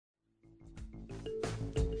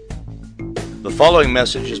The following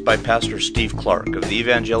message is by Pastor Steve Clark of the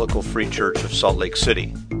Evangelical Free Church of Salt Lake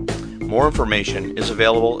City. More information is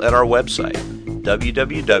available at our website,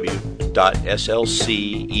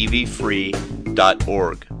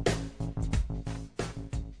 www.slcevfree.org.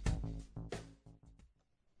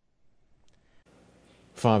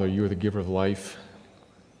 Father, you are the giver of life.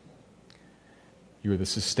 You are the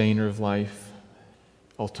sustainer of life.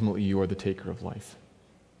 Ultimately, you are the taker of life.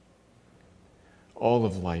 All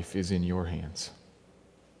of life is in your hands.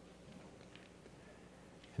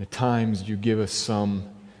 And at times, you give us some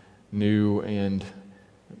new and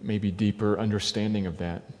maybe deeper understanding of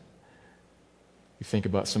that. We think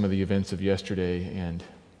about some of the events of yesterday, and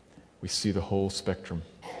we see the whole spectrum,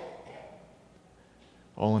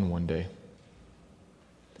 all in one day.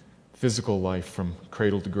 Physical life from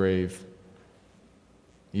cradle to grave,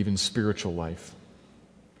 even spiritual life.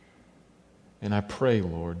 And I pray,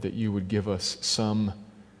 Lord, that you would give us some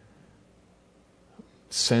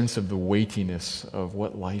sense of the weightiness of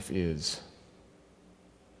what life is.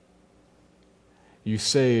 You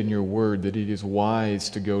say in your word that it is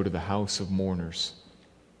wise to go to the house of mourners.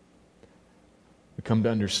 We come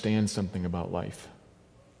to understand something about life.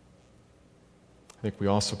 I think we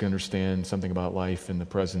also can understand something about life in the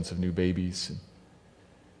presence of new babies, and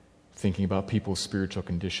thinking about people's spiritual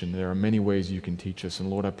condition. There are many ways you can teach us, and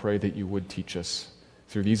Lord, I pray that you would teach us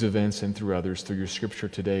through these events and through others, through your scripture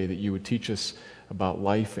today, that you would teach us about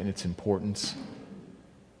life and its importance,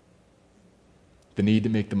 the need to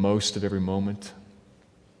make the most of every moment,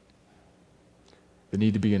 the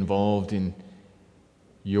need to be involved in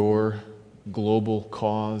your global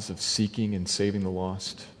cause of seeking and saving the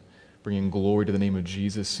lost, bringing glory to the name of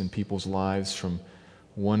Jesus in people's lives from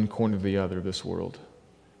one corner to the other of this world.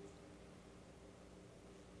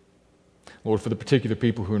 Lord, for the particular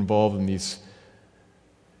people who are involved in these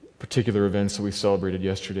particular events that we celebrated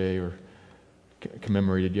yesterday or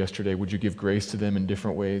commemorated yesterday, would you give grace to them in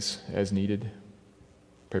different ways as needed? I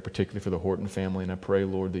pray particularly for the Horton family, and I pray,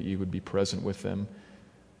 Lord, that you would be present with them.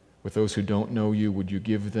 With those who don't know you, would you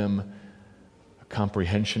give them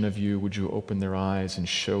comprehension of you? Would you open their eyes and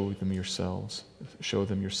show them yourself?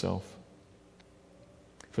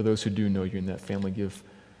 For those who do know you in that family, give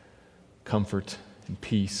comfort and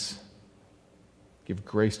peace. Give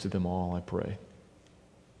grace to them all, I pray.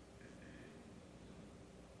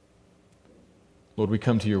 Lord, we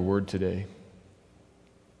come to your word today,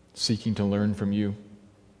 seeking to learn from you,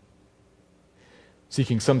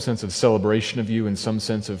 seeking some sense of celebration of you and some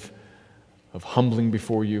sense of humbling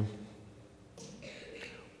before you.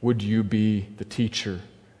 Would you be the teacher?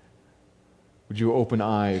 Would you open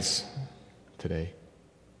eyes today?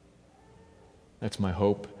 That's my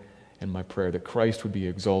hope and my prayer, that Christ would be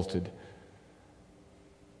exalted,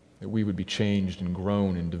 that we would be changed and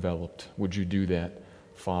grown and developed. Would you do that,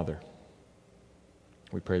 Father?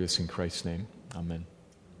 We pray this in Christ's name. Amen.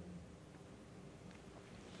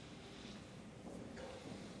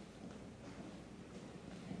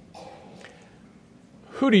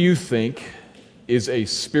 Who do you think is a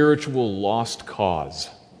spiritual lost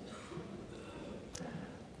cause?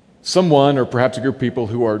 Someone, or perhaps a group of people,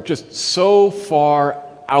 who are just so far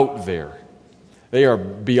out there. They are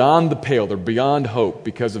beyond the pale. They're beyond hope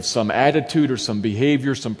because of some attitude or some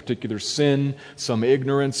behavior, some particular sin, some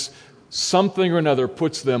ignorance. Something or another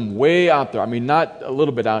puts them way out there. I mean, not a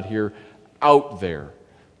little bit out here, out there.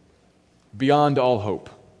 Beyond all hope.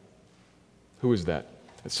 Who is that?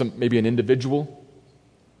 Maybe an individual?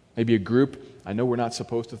 Maybe a group? I know we're not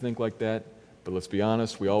supposed to think like that, but let's be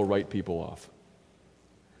honest, we all write people off.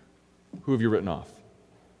 Who have you written off?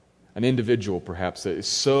 An individual, perhaps, that is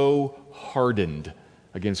so hardened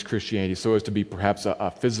against Christianity so as to be perhaps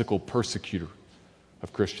a physical persecutor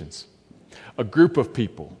of Christians. A group of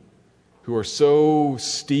people who are so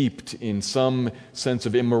steeped in some sense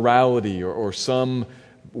of immorality or some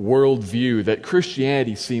worldview that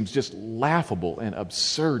Christianity seems just laughable and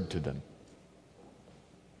absurd to them.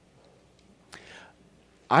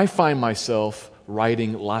 I find myself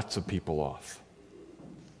writing lots of people off.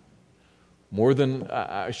 More than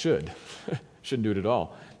I should. Shouldn't do it at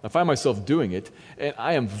all. I find myself doing it, and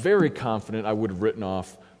I am very confident I would have written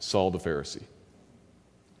off Saul the Pharisee.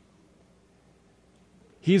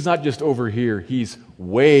 He's not just over here, he's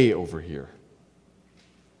way over here.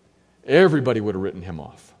 Everybody would have written him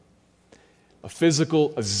off. A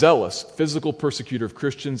zealous physical persecutor of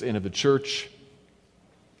Christians and of the church.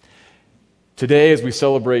 Today, as we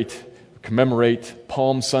commemorate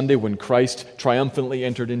Palm Sunday, when Christ triumphantly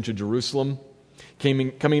entered into Jerusalem,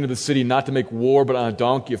 coming into the city not to make war, but on a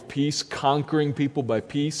donkey of peace, conquering people by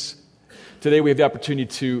peace. Today we have the opportunity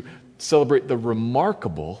to celebrate the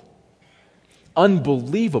remarkable,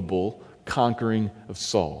 unbelievable conquering of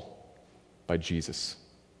Saul by Jesus.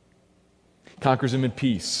 He conquers him in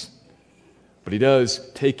peace, but he does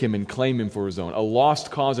take him and claim him for his own, a lost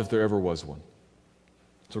cause if there ever was one.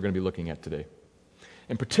 That's what we're going to be looking at today.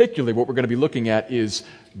 And particularly what we're going to be looking at is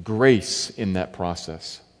grace in that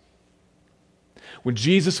process. When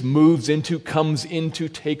Jesus comes into,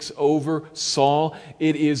 takes over Saul,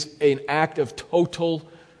 it is an act of total,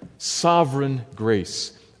 sovereign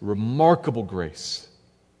grace, remarkable grace.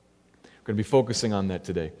 We're going to be focusing on that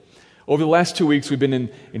today. Over the last 2 weeks, we've been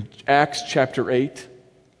in Acts chapter 8,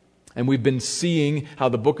 and we've been seeing how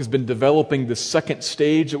the book has been developing the second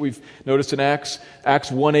stage that we've noticed in Acts.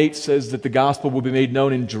 Acts 1:8 says that the gospel will be made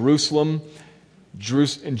known in Jerusalem,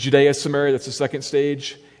 in Judea, Samaria, that's the second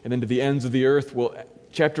stage, and then to the ends of the earth. Well,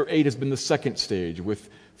 chapter 8 has been the second stage with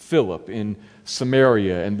Philip in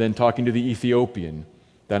Samaria and then talking to the Ethiopian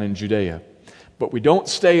down in Judea. But we don't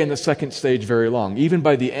stay in the second stage very long. Even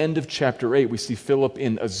by the end of chapter 8, we see Philip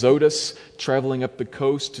in Azotus, traveling up the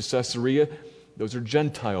coast to Caesarea. Those are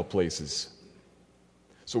Gentile places.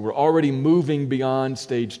 So we're already moving beyond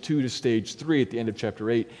stage 2 to stage 3 at the end of chapter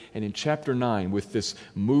 8. And in chapter 9, with this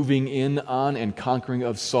moving in on and conquering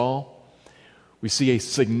of Saul, we see a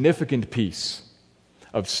significant piece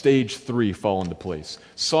of stage 3 fall into place.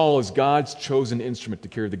 Saul is God's chosen instrument to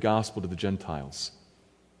carry the gospel to the Gentiles.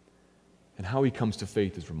 And how he comes to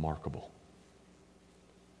faith is remarkable.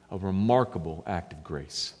 A remarkable act of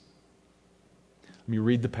grace. Let me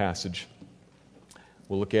read the passage.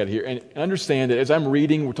 We'll look at it here. And understand that as I'm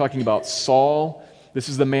reading, we're talking about Saul. This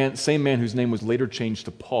is the same man whose name was later changed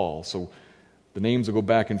to Paul. So the names will go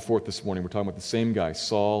back and forth this morning. We're talking about the same guy,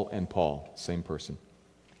 Saul and Paul, same person.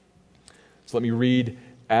 So let me read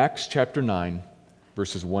Acts chapter 9,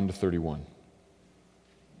 verses 1 to 31.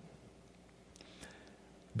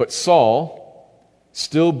 But Saul,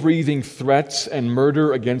 still breathing threats and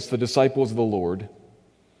murder against the disciples of the Lord,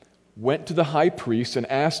 went to the high priest and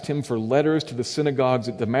asked him for letters to the synagogues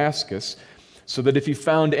at Damascus, so that if he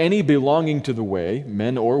found any belonging to the way,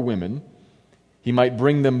 men or women, he might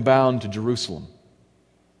bring them bound to Jerusalem.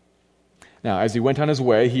 Now, as he went on his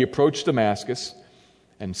way, he approached Damascus,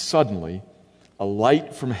 and suddenly a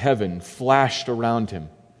light from heaven flashed around him.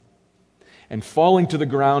 And falling to the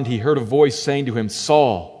ground, he heard a voice saying to him,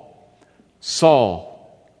 "Saul,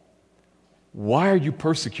 Saul, why are you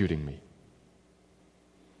persecuting me?"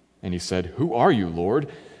 And he said, "Who are you, Lord?"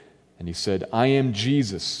 And he said, "I am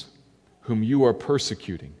Jesus, whom you are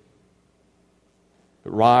persecuting.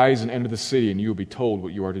 But rise and enter the city, and you will be told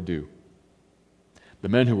what you are to do." The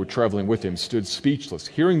men who were traveling with him stood speechless,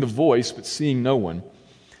 hearing the voice but seeing no one.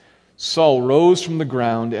 Saul rose from the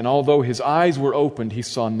ground, and although his eyes were opened, he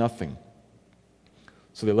saw nothing.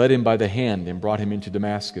 So they led him by the hand and brought him into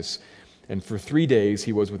Damascus. And for 3 days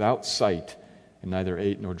he was without sight, and neither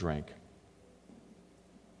ate nor drank.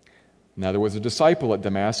 Now there was a disciple at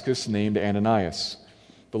Damascus named Ananias.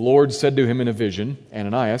 The Lord said to him in a vision,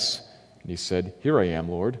 "Ananias," and he said, "Here I am,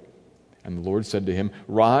 Lord." And the Lord said to him,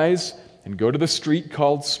 "Rise and go to the street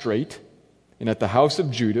called Straight, and at the house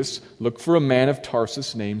of Judas look for a man of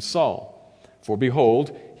Tarsus named Saul. For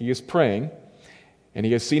behold, he is praying, and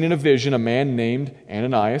he has seen in a vision a man named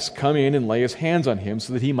Ananias come in and lay his hands on him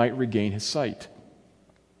so that he might regain his sight."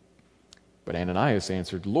 But Ananias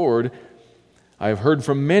answered, "Lord, I have heard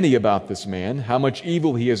from many about this man, how much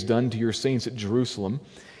evil he has done to your saints at Jerusalem,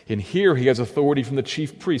 and here he has authority from the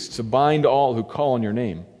chief priests to bind all who call on your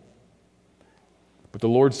name." But the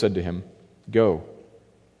Lord said to him, "Go,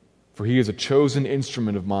 for he is a chosen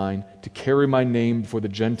instrument of mine to carry my name before the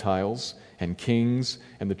Gentiles and kings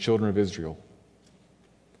and the children of Israel.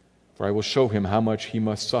 For I will show him how much he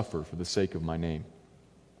must suffer for the sake of my name."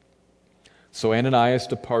 So Ananias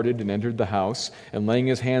departed and entered the house, and laying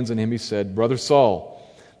his hands on him, he said, "Brother Saul,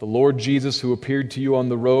 the Lord Jesus, who appeared to you on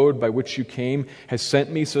the road by which you came, has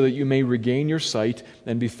sent me so that you may regain your sight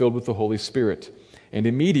and be filled with the Holy Spirit." And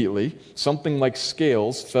immediately something like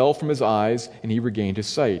scales fell from his eyes, and he regained his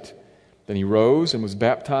sight. Then he rose and was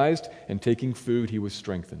baptized, and taking food he was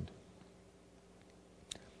strengthened.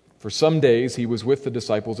 For some days he was with the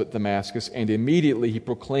disciples at Damascus, and immediately he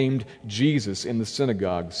proclaimed Jesus in the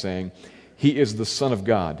synagogue, saying, "He is the Son of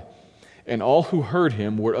God." And all who heard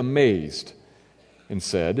him were amazed and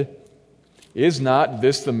said, "Is not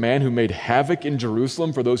this the man who made havoc in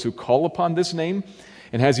Jerusalem for those who call upon this name?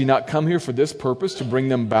 And has he not come here for this purpose, to bring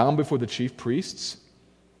them bound before the chief priests?"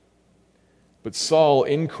 But Saul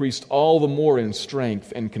increased all the more in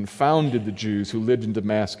strength and confounded the Jews who lived in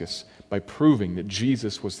Damascus by proving that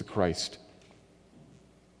Jesus was the Christ.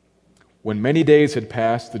 When many days had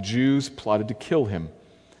passed, the Jews plotted to kill him,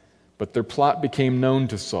 but their plot became known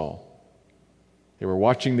to Saul. They were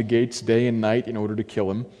watching the gates day and night in order to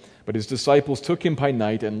kill him, but his disciples took him by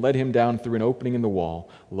night and led him down through an opening in the wall,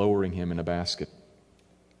 lowering him in a basket.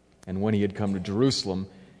 And when he had come to Jerusalem,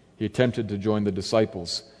 he attempted to join the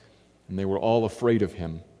disciples, and they were all afraid of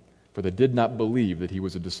him, for they did not believe that he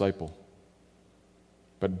was a disciple.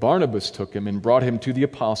 But Barnabas took him and brought him to the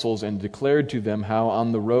apostles and declared to them how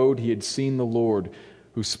on the road he had seen the Lord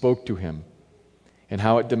who spoke to him, and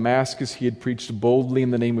how at Damascus he had preached boldly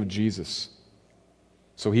in the name of Jesus.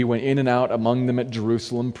 So he went in and out among them at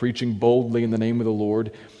Jerusalem, preaching boldly in the name of the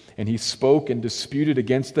Lord, and he spoke and disputed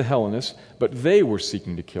against the Hellenists, but they were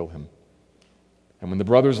seeking to kill him. And when the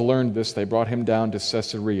brothers learned this, they brought him down to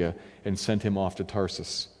Caesarea and sent him off to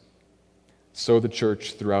Tarsus. So the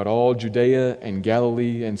church throughout all Judea and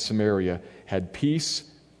Galilee and Samaria had peace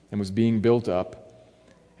and was being built up,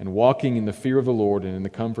 and walking in the fear of the Lord and in the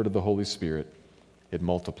comfort of the Holy Spirit, it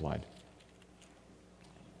multiplied.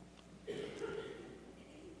 The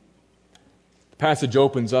passage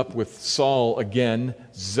opens up with Saul again,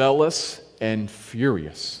 zealous and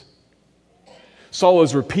furious. Saul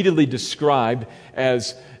is repeatedly described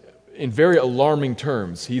as, in very alarming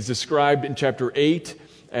terms. He's described in chapter 8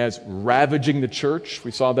 as ravaging the church. We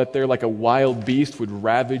saw that there, like a wild beast would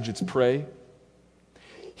ravage its prey.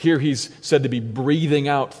 Here he's said to be breathing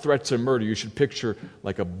out threats of murder. You should picture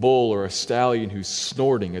like a bull or a stallion who's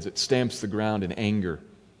snorting as it stamps the ground in anger.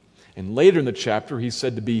 And later in the chapter, he's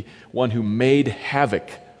said to be one who made havoc,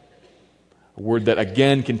 a word that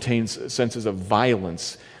again contains senses of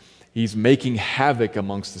violence. He's making havoc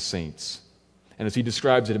amongst the saints. And as he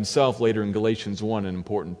describes it himself later in Galatians 1, an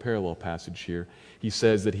important parallel passage here, he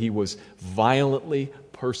says that he was violently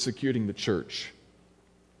persecuting the church,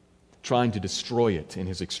 trying to destroy it in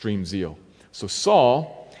his extreme zeal. So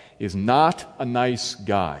Saul is not a nice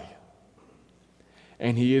guy.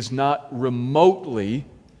 And he is not remotely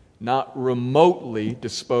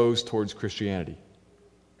disposed towards Christianity.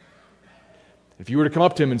 If you were to come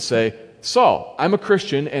up to him and say, Saul, I'm a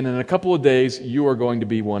Christian, and in a couple of days you are going to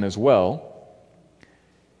be one as well,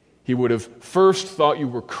 he would have first thought you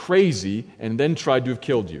were crazy and then tried to have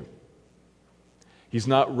killed you. He's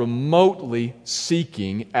not remotely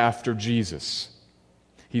seeking after Jesus.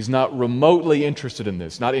 He's not remotely interested in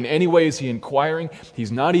this. Not in any way is he inquiring.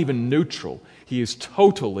 He's not even neutral. He is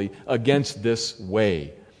totally against this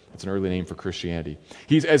way. That's an early name for Christianity.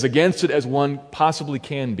 He's as against it as one possibly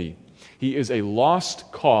can be. He is a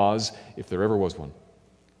lost cause, if there ever was one.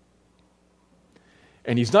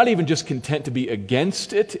 And he's not even just content to be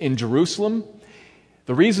against it in Jerusalem.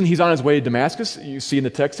 The reason he's on his way to Damascus, you see in the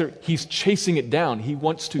text there, he's chasing it down. He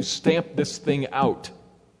wants to stamp this thing out.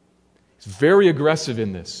 He's very aggressive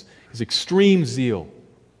in this. His extreme zeal.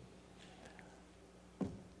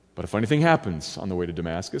 But a funny thing happens on the way to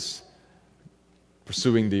Damascus,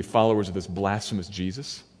 pursuing the followers of this blasphemous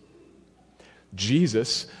Jesus.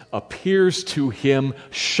 Jesus appears to him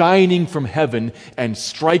shining from heaven and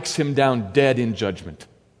strikes him down dead in judgment.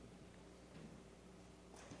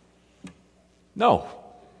 No.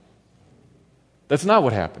 That's not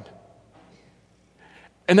what happened.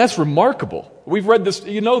 And that's remarkable. We've read this,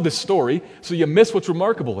 you know this story, so you miss what's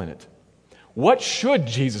remarkable in it. What should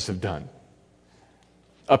Jesus have done?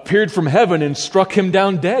 Appeared from heaven and struck him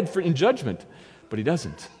down dead in judgment. But he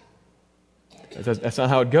doesn't. That's not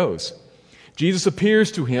how it goes. Jesus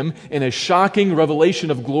appears to him in a shocking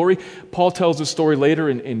revelation of glory. Paul tells this story later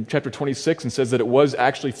in chapter 26 and says that it was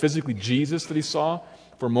actually physically Jesus that he saw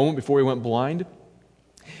for a moment before he went blind.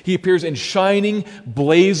 He appears in shining,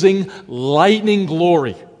 blazing, lightning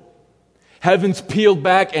glory. Heaven's peeled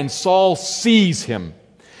back and Saul sees him.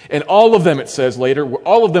 And all of them, it says later,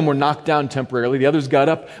 all of them were knocked down temporarily. The others got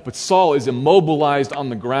up, but Saul is immobilized on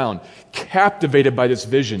the ground, captivated by this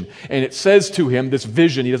vision. And it says to him, this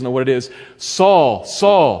vision, he doesn't know what it is, Saul,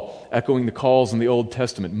 Saul, echoing the calls in the Old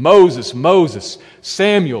Testament. Moses, Moses,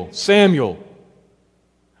 Samuel, Samuel.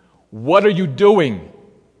 What are you doing?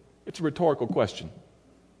 It's a rhetorical question.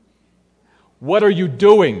 What are you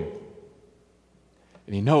doing?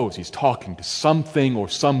 And he knows he's talking to something or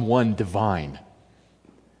someone divine.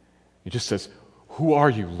 He just says, who are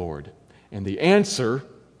you, Lord? And the answer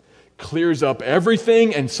clears up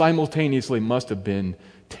everything and simultaneously must have been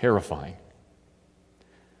terrifying.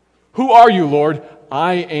 Who are you, Lord?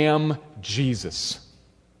 I am Jesus.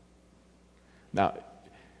 Now,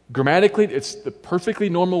 grammatically, it's the perfectly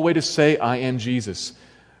normal way to say, I am Jesus.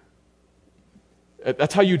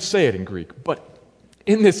 That's how you'd say it in Greek. But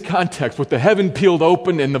in this context, with the heaven peeled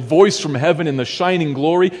open and the voice from heaven in the shining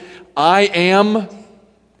glory, I am...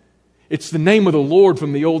 It's the name of the Lord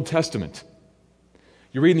from the Old Testament.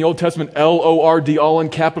 You read in the Old Testament, L-O-R-D, all in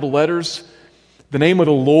capital letters. the name of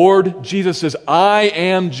the Lord. Jesus says, I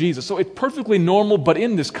am Jesus. So it's perfectly normal, but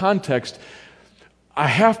in this context, I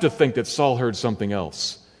have to think that Saul heard something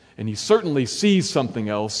else. And he certainly sees something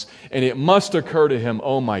else, and it must occur to him,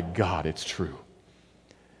 oh my God, it's true.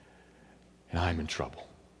 And I'm in trouble.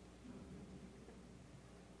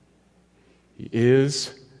 He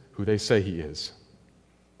is who they say he is.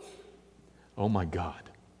 Oh my God.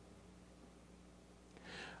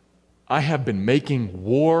 I have been making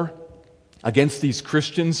war against these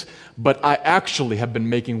Christians, but I actually have been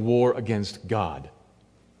making war against God.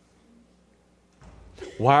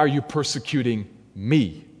 Why are you persecuting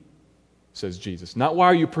me? Says Jesus. Not why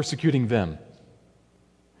are you persecuting them?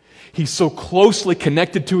 He's so closely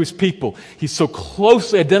connected to his people. He so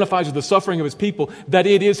closely identifies with the suffering of his people that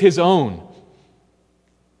it is his own.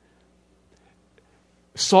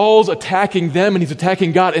 Saul's attacking them and he's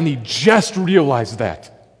attacking God, and he just realized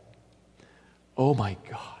that. Oh my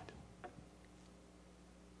God.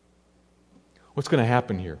 What's going to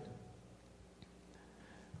happen here?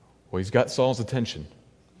 Well, he's got Saul's attention,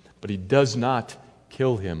 but he does not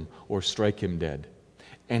kill him or strike him dead.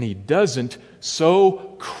 And he doesn't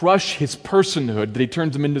so crush his personhood that he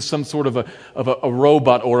turns him into some sort of a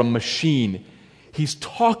robot or a machine. He's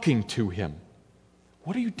talking to him.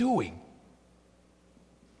 What are you doing?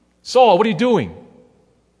 Saul, what are you doing?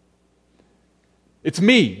 It's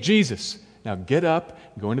me, Jesus. Now get up,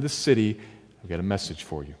 go into the city. I've got a message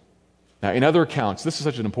for you. Now, in other accounts, this is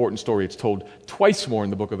such an important story. It's told twice more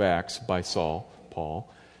in the book of Acts by Saul,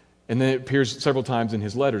 Paul, and then it appears several times in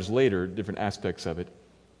his letters later, different aspects of it.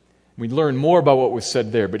 We learn more about what was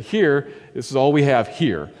said there, but here, this is all we have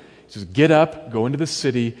here. He says, get up, go into the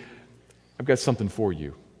city. I've got something for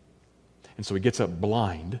you. And so he gets up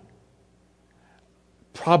blind.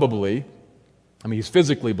 Probably, he's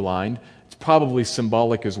physically blind. It's probably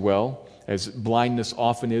symbolic as well, as blindness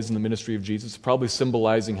often is in the ministry of Jesus. It's probably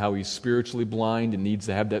symbolizing how he's spiritually blind and needs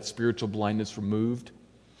to have that spiritual blindness removed.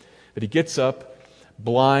 But he gets up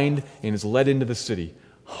blind and is led into the city,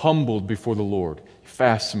 humbled before the Lord. He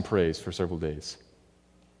fasts and prays for several days,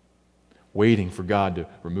 waiting for God to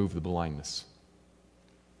remove the blindness.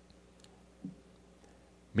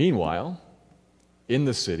 Meanwhile, in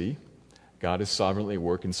the city, God is sovereignly at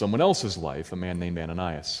work in someone else's life, a man named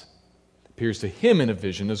Ananias. Appears to him in a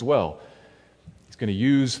vision as well. He's going to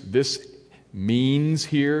use this means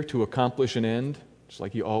here to accomplish an end, just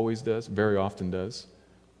like he always does, very often does.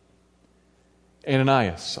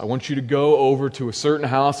 Ananias, I want you to go over to a certain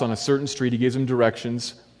house on a certain street. He gives him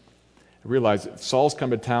directions. I realize if Saul's come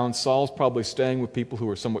to town, Saul's probably staying with people who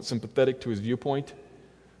are somewhat sympathetic to his viewpoint.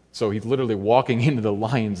 So he's literally walking into the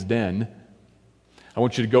lion's den. I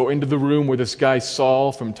want you to go into the room where this guy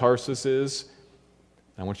Saul from Tarsus is.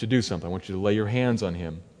 I want you to do something. I want you to lay your hands on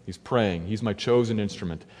him. He's praying. He's my chosen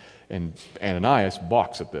instrument. And Ananias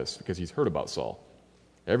balks at this because he's heard about Saul.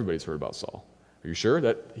 Everybody's heard about Saul. Are you sure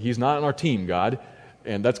that he's not on our team, God?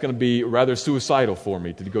 And that's going to be rather suicidal for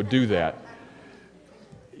me to go do that.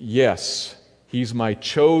 Yes, he's my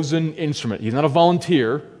chosen instrument. He's not a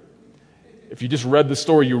volunteer. If you just read the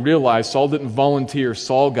story, you realize Saul didn't volunteer.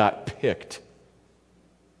 Saul got picked.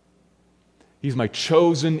 He's my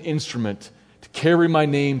chosen instrument to carry my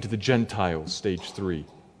name to the Gentiles, stage 3.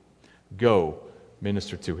 Go,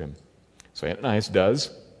 minister to him. So Ananias does.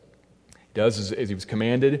 He does as he was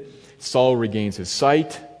commanded. Saul regains his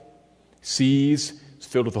sight, sees, is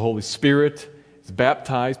filled with the Holy Spirit, is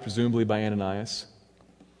baptized, presumably by Ananias.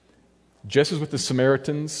 Just as with the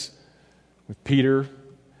Samaritans, with Peter,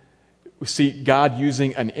 we see God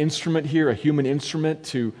using an instrument here, a human instrument,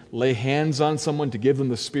 to lay hands on someone to give them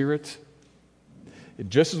the Spirit.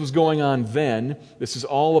 Just as was going on then, this is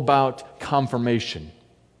all about confirmation.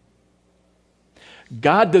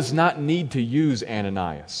 God does not need to use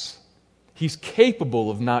Ananias. He's capable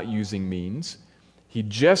of not using means. He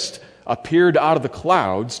just appeared out of the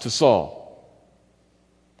clouds to Saul.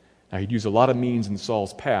 Now, he'd used a lot of means in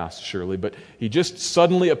Saul's past, surely, but he just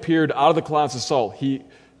suddenly appeared out of the clouds to Saul. He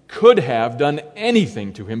could have done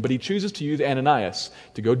anything to him, but he chooses to use Ananias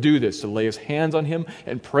to go do this, to lay his hands on him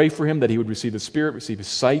and pray for him that he would receive the Spirit, receive his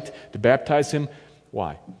sight, to baptize him.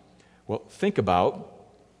 Why? Well, think about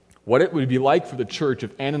what it would be like for the church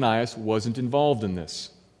if Ananias wasn't involved in this.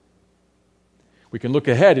 We can look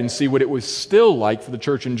ahead and see what it was still like for the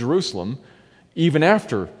church in Jerusalem, even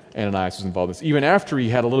after Ananias was involved in this, even after he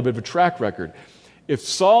had a little bit of a track record. If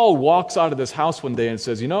Saul walks out of this house one day and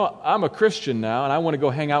says, I'm a Christian now and I want to go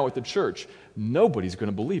hang out with the church, nobody's going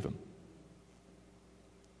to believe him.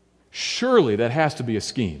 Surely that has to be a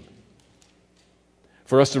scheme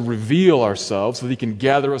for us to reveal ourselves so that he can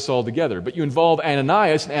gather us all together. But you involve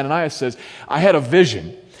Ananias, and Ananias says, I had a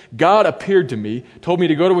vision. God appeared to me, told me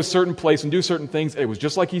to go to a certain place and do certain things. It was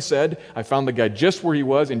just like he said. I found the guy just where he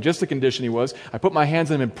was, in just the condition he was. I put my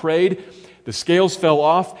hands on him and prayed. The scales fell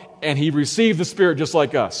off, and he received the Spirit just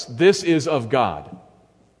like us. This is of God.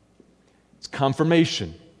 It's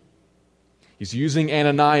confirmation. He's using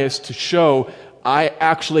Ananias to show, I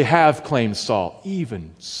actually have claimed Saul.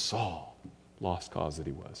 Even Saul, lost cause that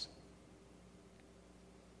he was.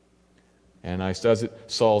 Ananias does it.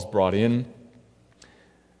 Saul's brought in.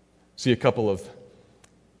 See a couple of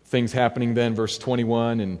things happening then, verse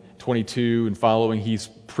 21 and 22 and following. He's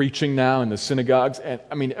preaching now in the synagogues. And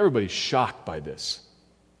everybody's shocked by this.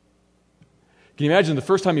 Can you imagine the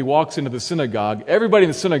first time he walks into the synagogue, everybody in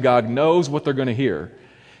the synagogue knows what they're going to hear,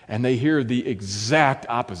 and they hear the exact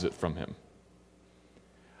opposite from him.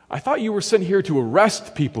 I thought you were sent here to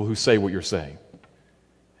arrest people who say what you're saying.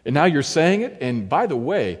 And now you're saying it? And by the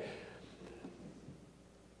way,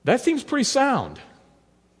 that seems pretty sound.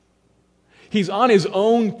 He's on his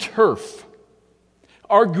own turf,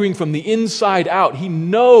 arguing from the inside out. He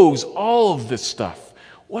knows all of this stuff.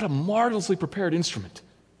 What a marvelously prepared instrument.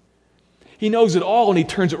 He knows it all, and he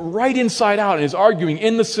turns it right inside out and is arguing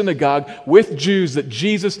in the synagogue with Jews that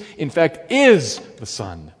Jesus, in fact, is the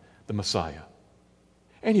Son, the Messiah.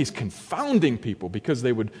 And he's confounding people because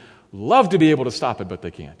they would love to be able to stop it, but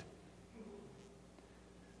they can't.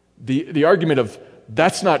 The argument of,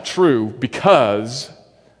 that's not true because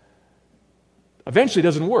eventually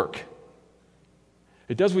doesn't work.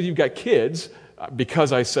 It does when you've got kids,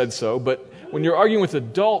 because I said so, but when you're arguing with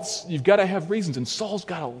adults, you've got to have reasons, and Saul's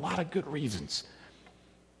got a lot of good reasons.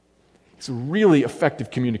 He's a really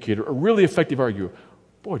effective communicator, a really effective arguer.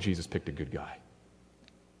 Boy, Jesus picked a good guy.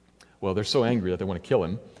 Well, they're so angry that they want to kill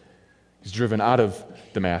him. He's driven out of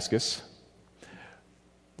Damascus.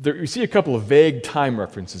 You see a couple of vague time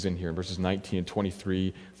references in here in verses 19 and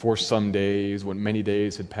 23, for some days, when many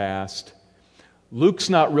days had passed. Luke's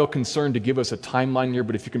not real concerned to give us a timeline here,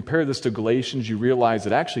 but if you compare this to Galatians, you realize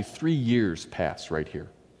that actually 3 years pass right here.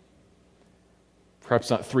 Perhaps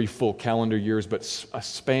not 3 full calendar years, but a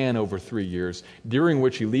span over 3 years, during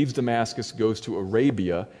which he leaves Damascus, goes to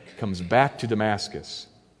Arabia, comes back to Damascus,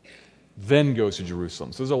 then goes to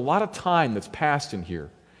Jerusalem. So there's a lot of time that's passed in here,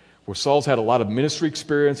 where Saul's had a lot of ministry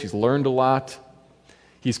experience, he's learned a lot,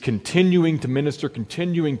 he's continuing to minister,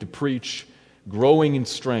 continuing to preach, growing in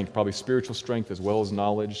strength, probably spiritual strength as well as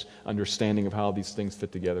knowledge, understanding of how these things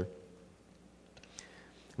fit together.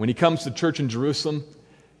 When he comes to church in Jerusalem,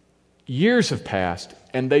 years have passed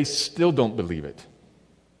and they still don't believe it.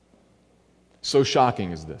 So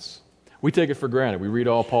shocking is this. We take it for granted. We read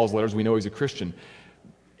all Paul's letters, we know he's a Christian.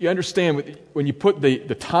 You understand, when you put the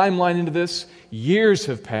timeline into this, years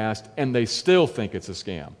have passed and they still think it's a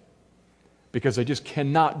scam. Because they just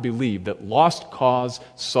cannot believe that lost cause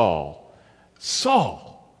Saul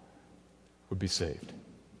would be saved.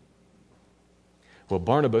 Well,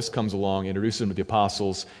 Barnabas comes along, introduces him to the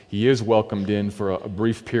apostles. He is welcomed in for a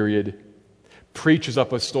brief period, preaches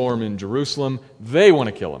up a storm in Jerusalem. They want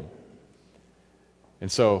to kill him.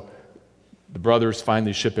 And so the brothers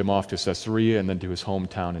finally ship him off to Caesarea and then to his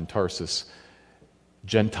hometown in Tarsus,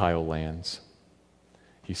 Gentile lands.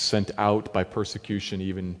 He's sent out by persecution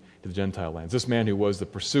even to the Gentile lands. This man who was the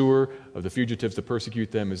pursuer of the fugitives to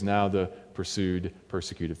persecute them is now the pursued,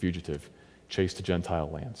 persecuted fugitive, chased to Gentile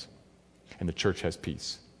lands. And the church has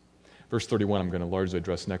peace. Verse 31 I'm going to largely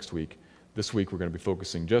address next week. This week we're going to be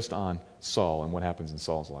focusing just on Saul and what happens in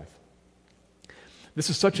Saul's life. This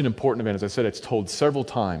is such an important event. As I said, it's told several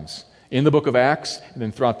times in the book of Acts and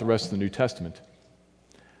then throughout the rest of the New Testament.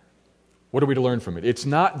 What are we to learn from it? It's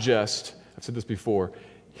not just, I've said this before,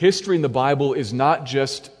 history in the Bible is not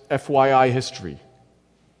just FYI history.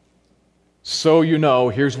 So you know,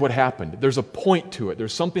 here's what happened. There's a point to it.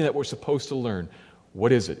 There's something that we're supposed to learn.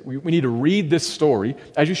 What is it? We need to read this story,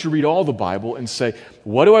 as you should read all the Bible, and say,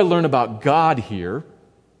 what do I learn about God here?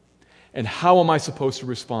 And how am I supposed to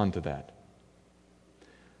respond to that?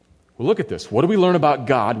 Well, look at this. What do we learn about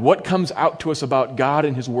God? What comes out to us about God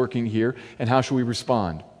and His working here? And how should we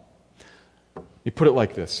respond? You put it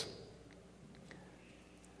like this.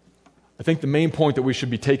 I think the main point that we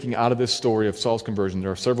should be taking out of this story of Saul's conversion,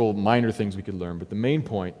 there are several minor things we could learn, but the main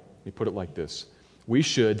point, we put it like this. We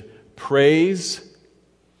should praise,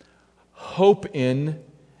 hope in,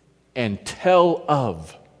 and tell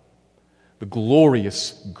of the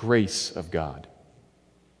glorious grace of God.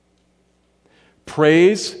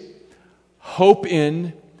 Praise, hope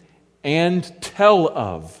in, and tell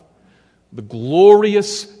of the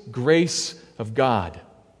glorious grace of God.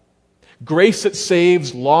 Grace that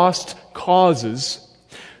saves lost causes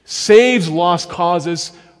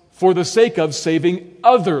for the sake of saving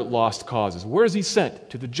other lost causes. Where is he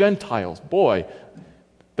sent? To the Gentiles. Boy,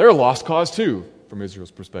 they're a lost cause too, from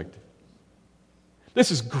Israel's perspective.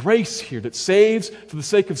 This is grace here that saves for the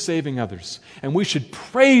sake of saving others. And we should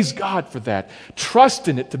praise God for that, trust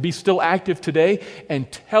in it to be still active today,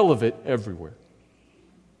 and tell of it everywhere.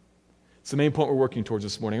 It's the main point we're working towards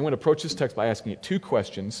this morning. I want to approach this text by asking it two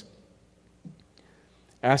questions.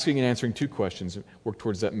 Asking and answering two questions, work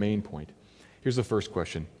towards that main point. Here's the first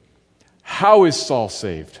question. How is Saul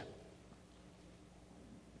saved?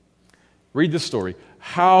 Read the story.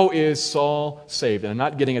 How is Saul saved? And I'm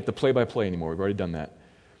not getting at the play-by-play anymore. We've already done that.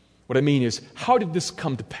 What I mean is, how did this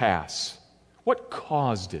come to pass? What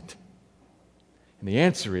caused it? And the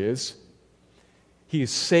answer is, he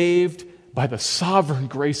is saved by the sovereign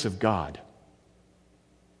grace of God.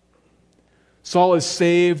 Saul is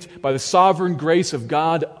saved by the sovereign grace of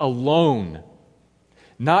God alone.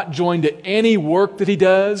 Not joined to any work that he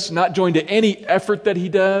does, not joined to any effort that he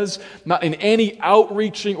does, not in any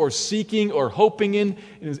outreaching or seeking or hoping in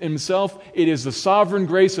himself. It is the sovereign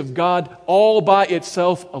grace of God all by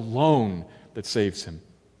itself alone that saves him.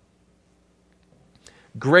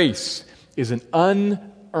 Grace is an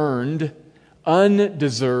unearned,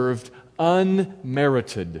 undeserved,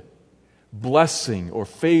 unmerited blessing or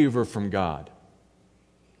favor from God.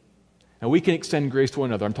 Now, we can extend grace to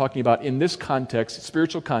one another. I'm talking about in this context,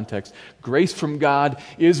 spiritual context, grace from God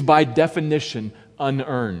is by definition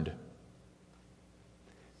unearned.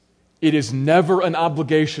 It is never an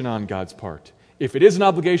obligation on God's part. If it is an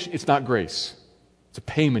obligation, it's not grace. It's a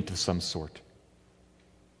payment of some sort.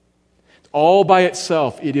 All by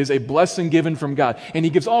itself, it is a blessing given from God. And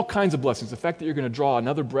He gives all kinds of blessings. The fact that you're going to draw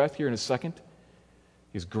another breath here in a second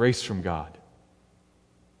is grace from God.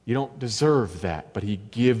 You don't deserve that, but He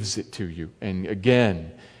gives it to you. And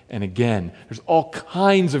again, there's all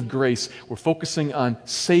kinds of grace. We're focusing on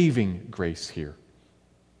saving grace here.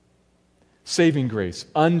 Saving grace,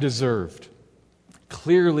 undeserved.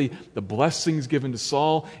 Clearly, the blessings given to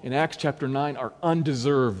Saul in Acts chapter 9 are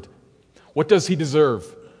undeserved. What does he deserve?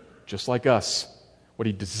 Just like us. What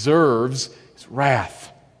he deserves is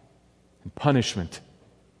wrath and punishment.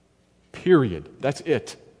 Period. That's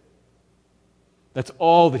it. That's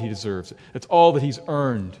all that he deserves. That's all that he's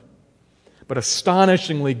earned. But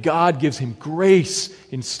astonishingly, God gives him grace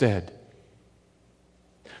instead.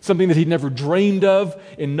 Something that he'd never dreamed of,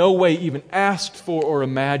 in no way even asked for or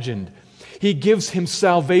imagined. He gives him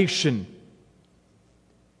salvation.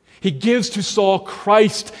 He gives to Saul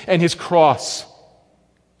Christ and His cross,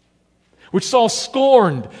 which Saul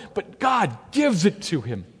scorned, but God gives it to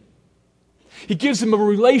him. He gives him a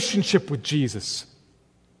relationship with Jesus.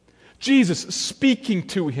 Jesus speaking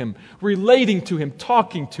to him, relating to him,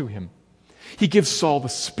 talking to him. He gives Saul the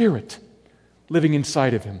Spirit living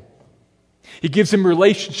inside of him. He gives him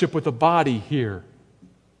relationship with a body here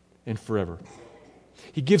and forever.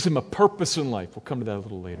 He gives him a purpose in life. We'll come to that a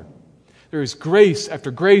little later. There is grace after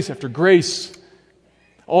grace after grace,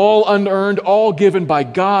 all unearned, all given by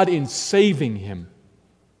God in saving him.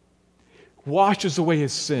 Washes away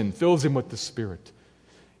his sin, fills him with the Spirit,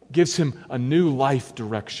 gives him a new life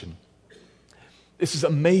direction. This is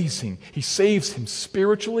amazing. He saves him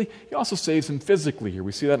spiritually. He also saves him physically here.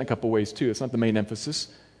 We see that in a couple ways too. It's not the main emphasis.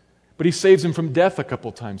 But he saves him from death a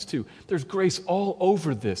couple times too. There's grace all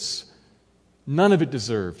over this. None of it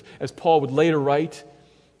deserved. As Paul would later write,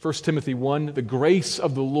 1 Timothy 1, the grace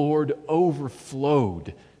of the Lord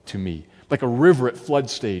overflowed to me like a river at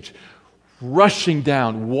flood stage, rushing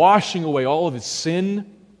down, washing away all of his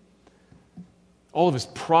sin, all of his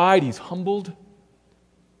pride. He's humbled.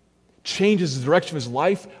 Changes the direction of his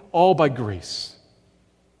life, all by grace.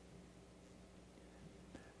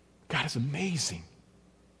 God is amazing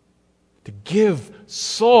to give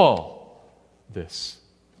Saul this,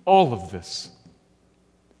 all of this.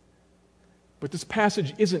 But this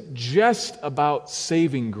passage isn't just about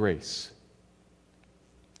saving grace.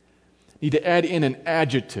 You need to add in an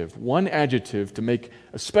adjective, one adjective to make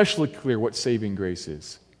especially clear what saving grace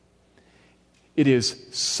is. It is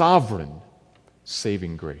sovereign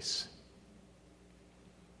saving grace.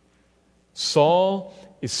 Saul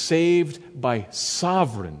is saved by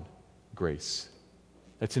sovereign grace.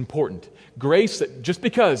 That's important. Grace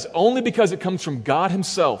that only because it comes from God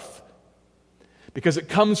Himself, because it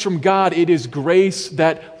comes from God, it is grace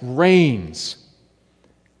that reigns.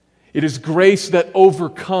 It is grace that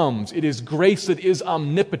overcomes. It is grace that is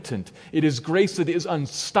omnipotent. It is grace that is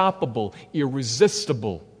unstoppable,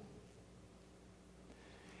 irresistible.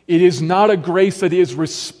 It is not a grace that is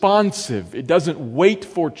responsive. It doesn't wait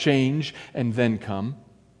for change and then come.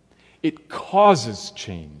 It causes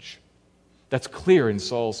change. That's clear in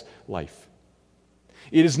Saul's life.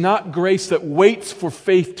 It is not grace that waits for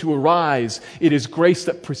faith to arise. It is grace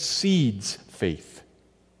that precedes faith.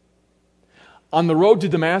 On the road to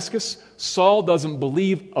Damascus, Saul doesn't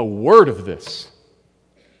believe a word of this.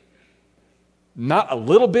 Not a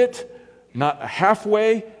little bit, not a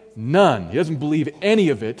halfway, none. He doesn't believe any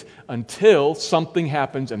of it until something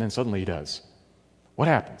happens, and then suddenly he does. What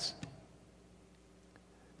happens?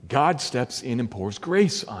 God steps in and pours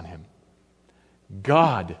grace on him.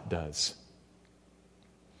 God does.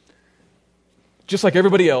 Just like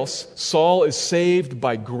everybody else, Saul is saved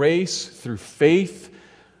by grace through faith.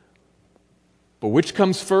 But which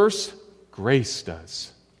comes first? Grace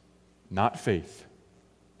does, not faith.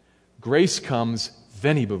 Grace comes,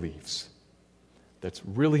 then he believes. That's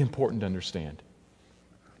really important to understand.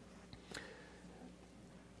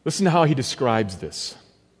 Listen to how he describes this.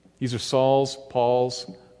 These are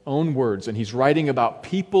Paul's own words, and he's writing about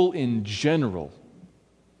people in general.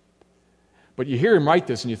 But you hear him write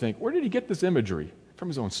this and you think, where did he get this imagery? From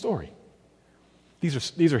his own story.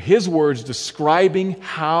 These are his words describing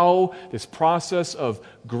how this process of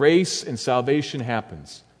grace and salvation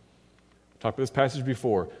happens. I talked about this passage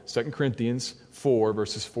before, 2 Corinthians 4,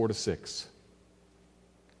 verses 4 to 6.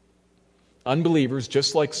 Unbelievers,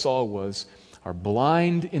 just like Saul was, are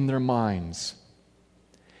blind in their minds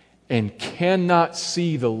and cannot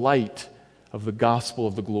see the light of the gospel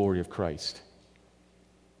of the glory of Christ.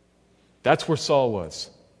 That's where Saul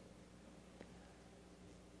was.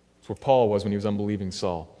 That's where Paul was when he was unbelieving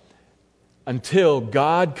Saul. Until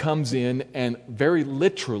God comes in and very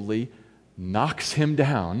literally knocks him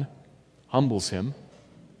down, humbles him,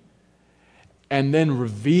 and then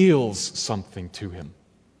reveals something to him.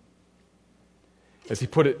 As he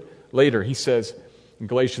put it later, he says in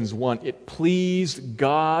Galatians 1, it pleased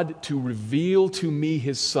God to reveal to me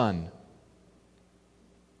his Son.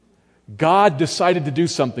 God decided to do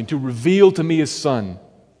something, to reveal to me his Son.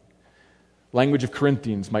 Language of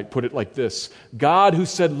Corinthians might put it like this. God who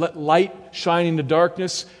said, let light shine into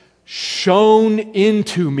darkness, shone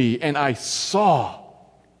into me, and I saw.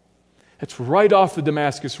 That's right off the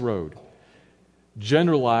Damascus Road.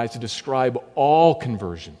 Generalized to describe all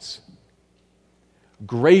conversions.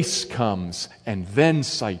 Grace comes, and then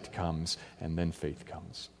sight comes, and then faith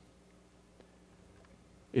comes.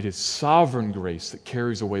 It is sovereign grace that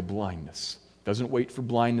carries away blindness. It doesn't wait for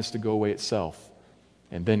blindness to go away itself,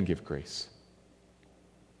 and then give grace.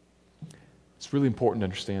 It's really important to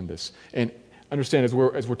understand this. And understand, as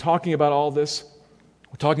we're talking about all this,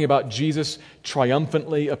 we're talking about Jesus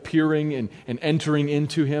triumphantly appearing and entering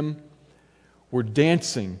into him. We're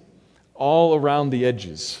dancing all around the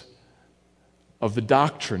edges of the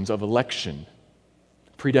doctrines of election,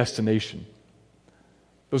 predestination.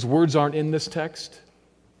 Those words aren't in this text.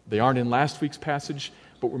 They aren't in last week's passage,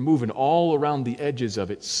 but we're moving all around the edges of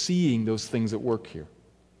it, seeing those things at work here.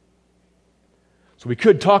 So we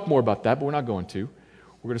could talk more about that, but we're not going to.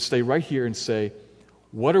 We're going to stay right here and say,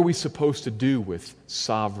 what are we supposed to do with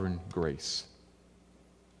sovereign grace?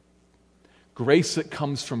 Grace that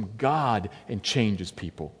comes from God and changes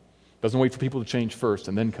people. Doesn't wait for people to change first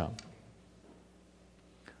and then come.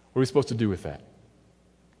 What are we supposed to do with that?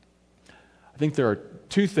 I think there are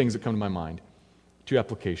two things that come to my mind, two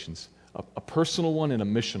applications, a personal one and a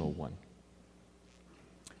missional one.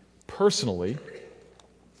 Personally,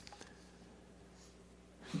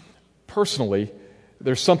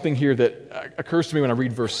 there's something here that occurs to me when I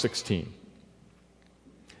read verse 16.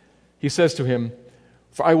 He says to him,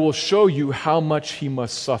 "For I will show you how much he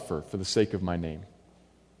must suffer for the sake of my name."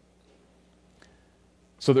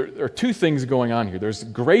 So there are two things going on here. There's the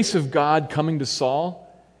grace of God coming to Saul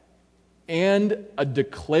and a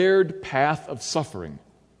declared path of suffering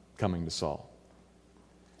coming to Saul.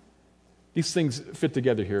 These things fit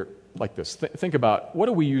together here like this. Think about, what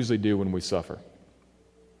do we usually do when we suffer?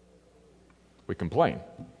 We complain.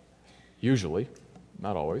 Usually,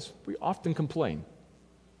 not always. We often complain.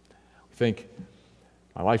 We think,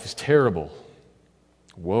 my life is terrible.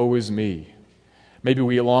 Woe is me. Maybe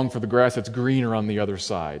we long for the grass that's greener on the other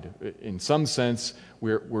side. In some sense,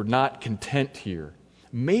 we're not content here.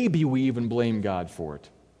 Maybe we even blame God for it.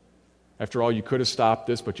 After all, you could have stopped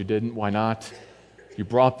this, but you didn't. Why not? You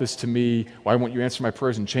brought this to me. Why won't you answer my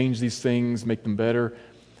prayers and change these things, make them better?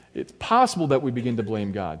 It's possible that we begin to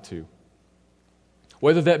blame God too.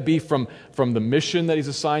 Whether that be from the mission that he's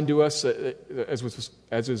assigned to us,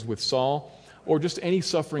 as is with Saul, or just any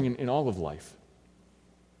suffering in all of life.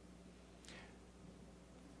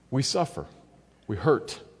 We suffer. We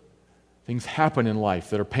hurt. Things happen in life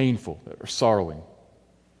that are painful, that are sorrowing.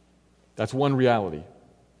 That's one reality.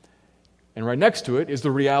 And right next to it is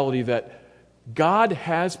the reality that God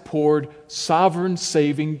has poured sovereign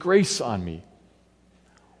saving grace on me.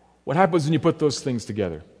 What happens when you put those things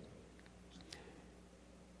together?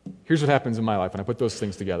 Here's what happens in my life when I put those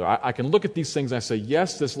things together. I can look at these things and I say,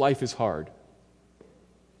 yes, this life is hard.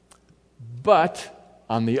 But,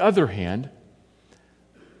 on the other hand,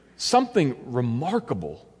 something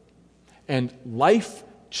remarkable and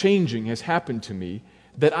life-changing has happened to me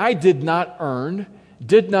that I did not earn,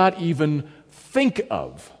 did not even think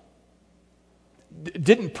of,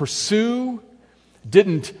 didn't pursue,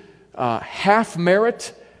 didn't half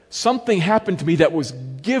merit. Something happened to me that was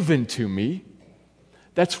given to me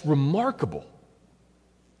that's remarkable.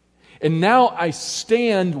 And now I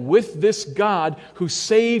stand with this God who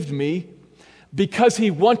saved me because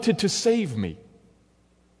He wanted to save me,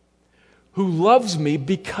 who loves me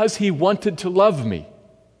because He wanted to love me.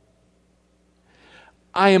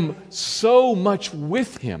 I am so much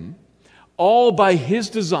with Him, all by His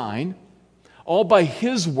design, all by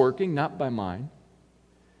His working, not by mine.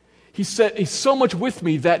 He said He's so much with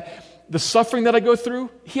me that the suffering that I go through,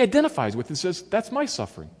 He identifies with and says, that's my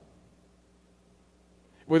suffering.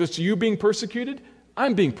 Whether it's you being persecuted,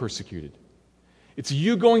 I'm being persecuted. It's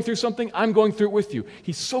you going through something, I'm going through it with you.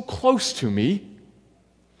 He's so close to me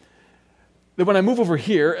that when I move over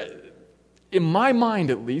here, in my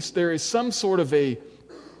mind at least, there is some sort of a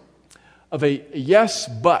yes,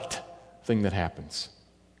 but thing that happens.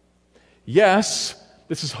 Yes,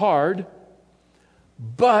 this is hard,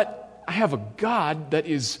 but I have a God that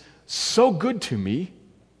is so good to me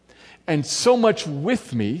and so much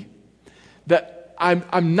with me that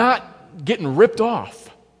I'm not getting ripped off.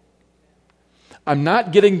 I'm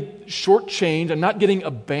not getting shortchanged. I'm not getting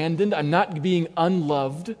abandoned. I'm not being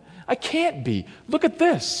unloved. I can't be. Look at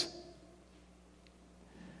this.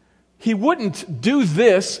 He wouldn't do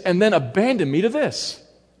this and then abandon me to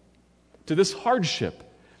this hardship.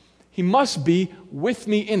 He must be with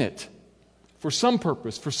me in it for some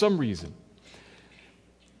purpose, for some reason.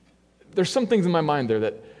 There's some things in my mind there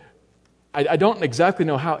that I don't exactly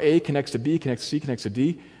know how A connects to B, connects to C, connects to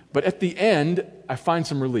D, but at the end, I find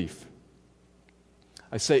some relief.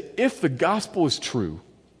 I say, if the gospel is true,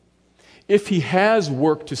 if He has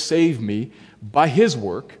worked to save me by His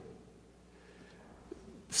work,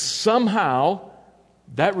 somehow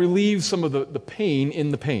that relieves some of the pain in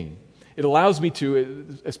the pain. It allows me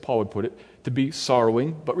to, as Paul would put it, to be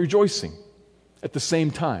sorrowing but rejoicing at the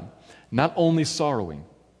same time. Not only sorrowing.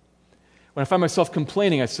 When I find myself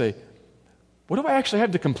complaining, I say, what do I actually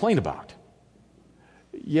have to complain about?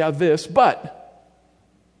 Yeah, this, but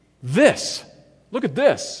this. Look at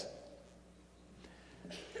this.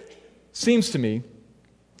 Seems to me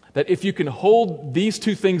that if you can hold these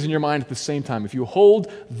two things in your mind at the same time, if you hold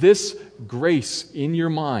this grace in your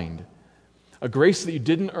mind, a grace that you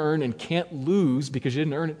didn't earn and can't lose because you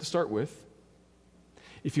didn't earn it to start with,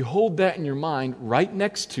 if you hold that in your mind right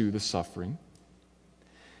next to the suffering,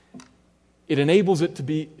 it enables it to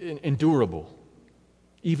be endurable,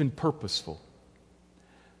 even purposeful.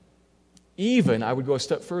 Even, I would go a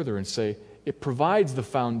step further and say, it provides the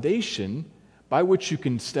foundation by which you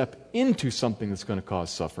can step into something that's going to cause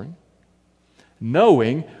suffering,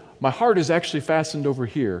 knowing my heart is actually fastened over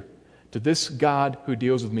here to this God who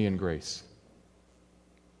deals with me in grace.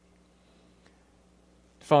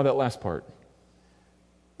 Follow that last part.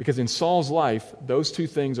 Because in Saul's life, those two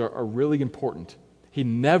things are really important. He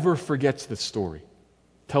never forgets this story.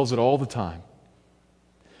 Tells it all the time.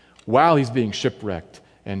 While he's being shipwrecked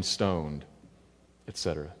and stoned,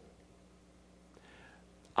 etc.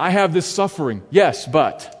 I have this suffering, yes,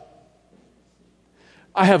 but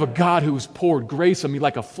I have a God who has poured grace on me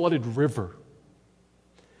like a flooded river.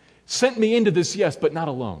 Sent me into this, yes, but not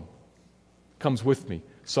alone. Comes with me,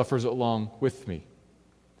 suffers along with me.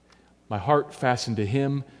 My heart fastened to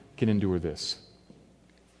Him can endure this.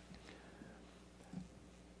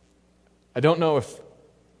 I don't know if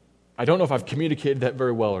I've communicated that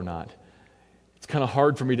very well or not. It's kind of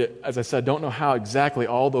hard for me to, as I said, I don't know how exactly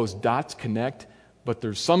all those dots connect, but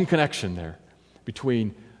there's some connection there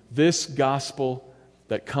between this gospel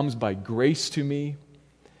that comes by grace to me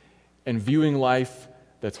and viewing life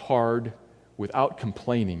that's hard without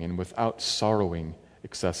complaining and without sorrowing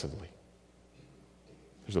excessively.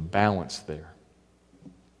 There's a balance there.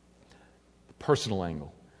 The personal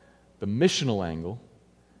angle. The missional angle,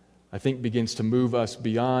 I think, begins to move us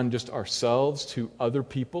beyond just ourselves to other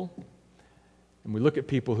people. And we look at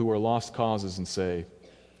people who are lost causes and say,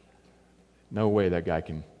 no way that guy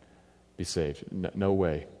can be saved. No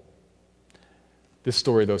way. This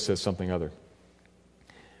story, though, says something other.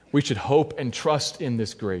 We should hope and trust in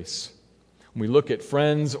this grace. When we look at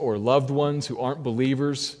friends or loved ones who aren't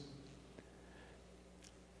believers,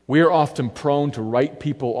 we are often prone to write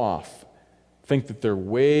people off. In think that they're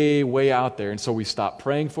way, way out there, and so we stop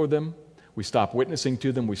praying for them, we stop witnessing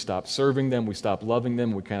to them, we stop serving them, we stop loving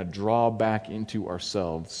them, we kind of draw back into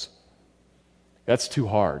ourselves. That's too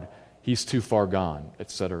hard. He's too far gone,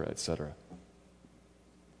 etc., etc.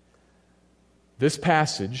 This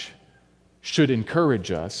passage should encourage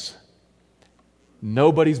us.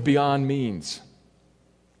 Nobody's beyond means.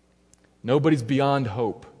 Nobody's beyond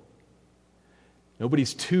hope.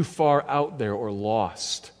 Nobody's too far out there or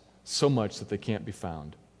lost so much that they can't be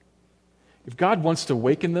found. If God wants to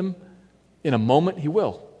awaken them in a moment, He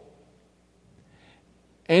will.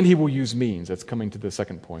 And He will use means. That's coming to the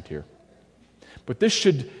second point here. But this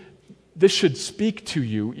should speak to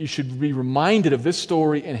you. You should be reminded of this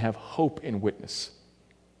story and have hope and witness.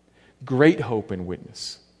 Great hope and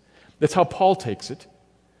witness. That's how Paul takes it.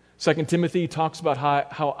 2 Timothy talks about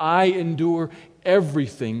how I endure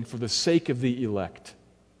everything for the sake of the elect,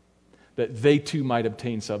 that they too might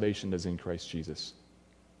obtain salvation as in Christ Jesus.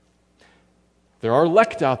 There are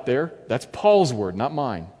elect out there. That's Paul's word, not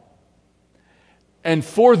mine. And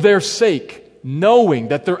for their sake, knowing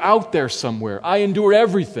that they're out there somewhere, I endure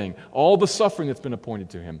everything, all the suffering that's been appointed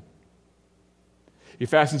to him. He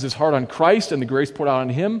fastens his heart on Christ and the grace poured out on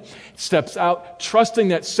him, steps out, trusting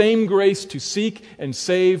that same grace to seek and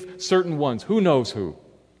save certain ones. Who knows who?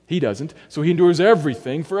 He doesn't. So he endures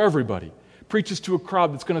everything for everybody. Preaches to a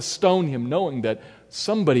crowd that's going to stone him, knowing that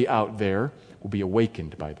somebody out there will be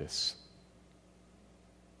awakened by this.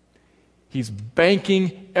 He's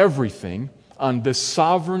banking everything on the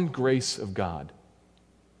sovereign grace of God,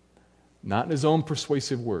 not in his own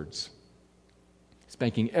persuasive words. He's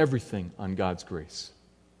banking everything on God's grace.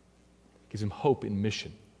 Gives him hope in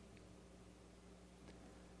mission.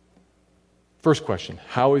 First question,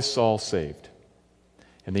 how is Saul saved?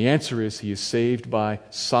 And the answer is he is saved by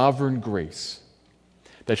sovereign grace.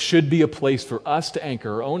 That should be a place for us to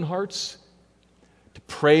anchor our own hearts, to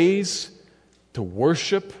praise, to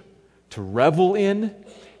worship, to revel in,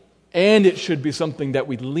 and it should be something that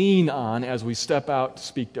we lean on as we step out to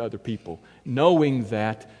speak to other people, knowing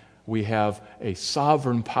that we have a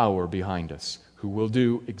sovereign power behind us who will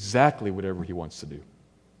do exactly whatever he wants to do.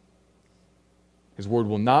 His word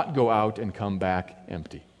will not go out and come back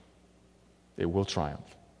empty. It will triumph.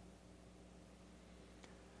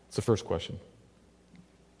 It's the first question.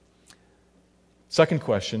 Second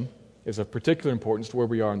question is of particular importance to where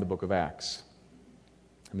we are in the book of Acts.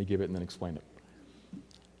 Let me give it and then explain it.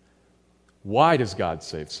 Why does God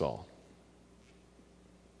save Saul?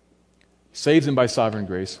 He saves him by sovereign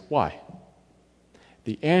grace. Why?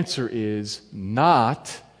 The answer is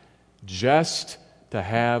not just to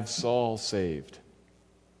have Saul saved.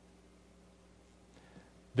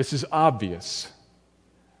 This is obvious.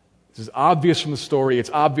 This is obvious from the story. It's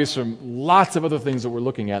obvious from lots of other things that we're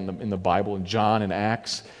looking at in the Bible, in John and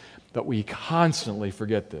Acts, but we constantly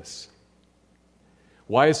forget this.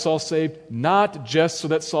 Why is Saul saved? Not just so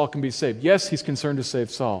that Saul can be saved. Yes, he's concerned to save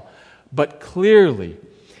Saul, but clearly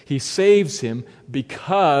he saves him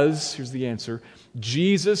because, here's the answer,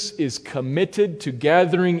 Jesus is committed to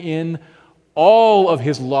gathering in all of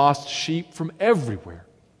his lost sheep from everywhere.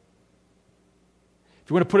 If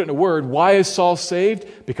you want to put it in a word, why is Saul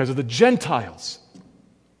saved? Because of the Gentiles.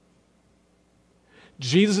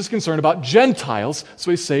 Jesus is concerned about Gentiles,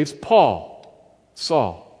 so he saves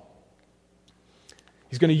Saul.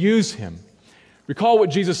 He's going to use him. Recall what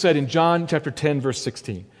Jesus said in John chapter 10, verse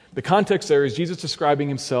 16. The context there is Jesus describing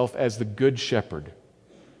himself as the good shepherd.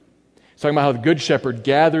 He's talking about how the good shepherd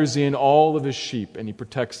gathers in all of his sheep and he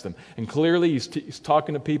protects them. And clearly he's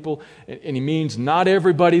talking to people and he means not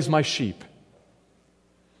everybody's my sheep.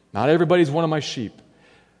 Not everybody's one of my sheep.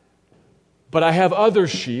 But I have other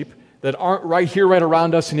sheep that aren't right here, right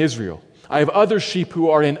around us in Israel. I have other sheep who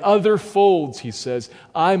are in other folds, he says.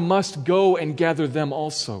 I must go and gather them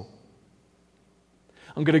also.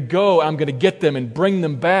 I'm going to go, I'm going to get them and bring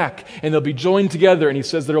them back, and they'll be joined together. And he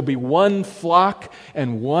says there will be one flock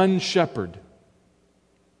and one shepherd.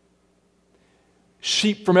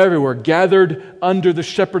 Sheep from everywhere gathered under the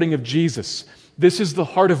shepherding of Jesus. This is the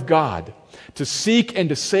heart of God, to seek and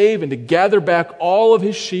to save and to gather back all of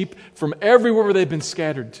his sheep from everywhere where they've been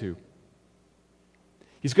scattered to.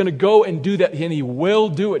 He's going to go and do that, and he will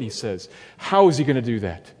do it, he says. How is he going to do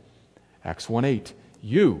that? Acts 1:8,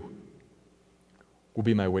 you will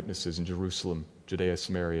be my witnesses in Jerusalem, Judea,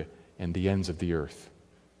 Samaria, and the ends of the earth.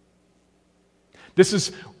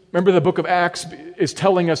 Remember the book of Acts is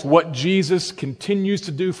telling us what Jesus continues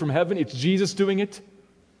to do from heaven. It's Jesus doing it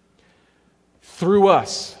through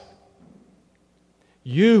us.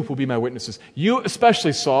 You will be my witnesses. You,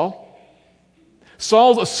 especially Saul.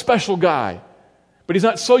 Saul's a special guy. But he's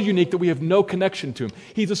not so unique that we have no connection to him.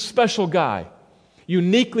 He's a special guy.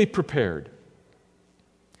 uniquely prepared.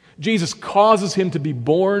 Jesus causes him to be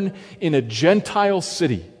born in a Gentile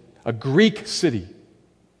city, a Greek city.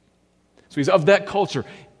 So he's of that culture,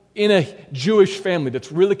 in a Jewish family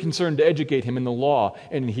that's really concerned to educate him in the law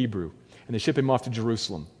and in Hebrew. And they ship him off to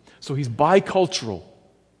Jerusalem. So he's bicultural,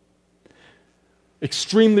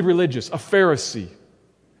 extremely religious, a Pharisee,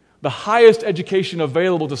 the highest education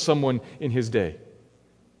available to someone in his day.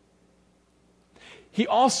 He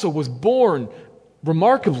also was born,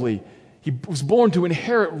 remarkably, he was born to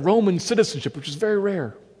inherit Roman citizenship, which is very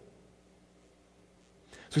rare.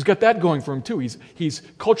 So he's got that going for him too. He's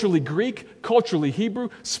culturally Greek, culturally Hebrew,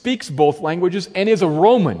 speaks both languages, and is a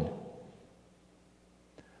Roman.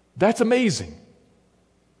 That's amazing.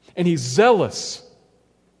 And he's zealous.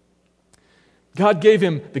 God gave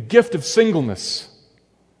him the gift of singleness.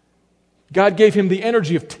 God gave him the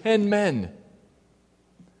energy of 10 men,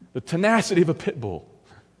 the tenacity of a pit bull,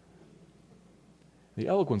 the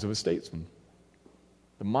eloquence of a statesman,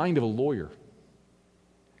 the mind of a lawyer.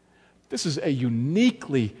 This is a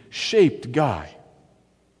uniquely shaped guy.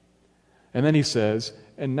 And then he says,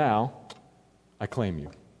 and now I claim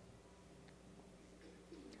you.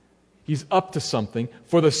 He's up to something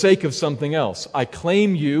for the sake of something else. I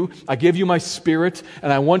claim you, I give you my Spirit,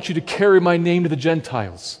 and I want you to carry my name to the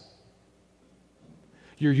Gentiles.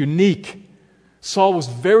 You're unique. Saul was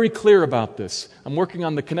very clear about this. I'm working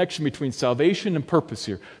on the connection between salvation and purpose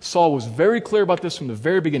here. Saul was very clear about this from the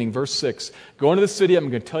very beginning. Verse 6, go into the city, I'm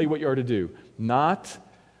going to tell you what you are to do. Not,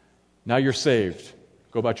 now you're saved.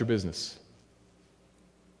 Go about your business.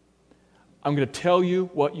 I'm going to tell you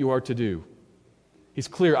what you are to do. He's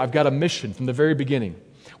clear. I've got a mission from the very beginning.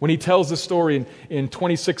 When he tells the story in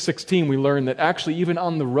 26:16, we learn that actually even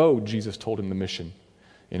on the road, Jesus told him the mission.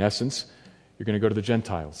 In essence, you're going to go to the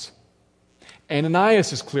Gentiles.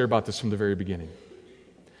 Ananias is clear about this from the very beginning.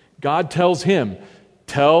 God tells him,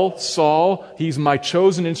 tell Saul he's my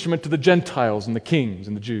chosen instrument to the Gentiles and the kings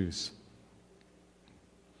and the Jews.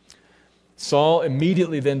 Saul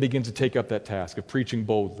immediately then begins to take up that task of preaching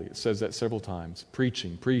boldly. It says that several times.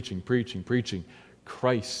 Preaching.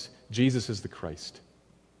 Christ. Jesus is the Christ.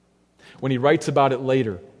 When he writes about it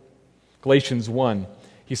later, Galatians 1,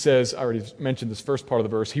 he says, I already mentioned this first part of the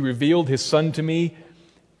verse, he revealed his Son to me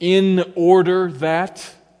in order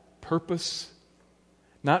that, purpose,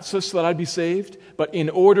 not so that I'd be saved, but in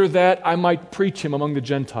order that I might preach him among the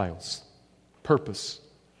Gentiles. Purpose.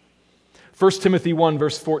 1 Timothy 1,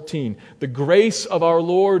 verse 14, the grace of our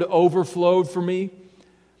Lord overflowed for me.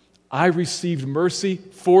 I received mercy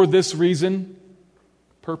for this reason.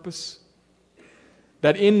 Purpose.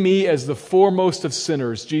 That in me, as the foremost of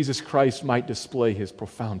sinners, Jesus Christ might display his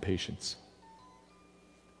profound patience.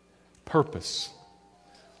 Purpose.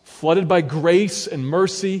 Flooded by grace and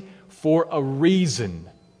mercy for a reason,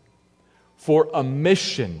 for a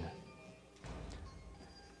mission.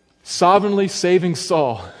 Sovereignly saving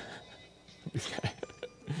Saul.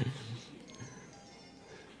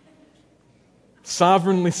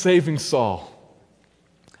 Sovereignly saving Saul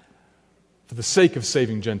for the sake of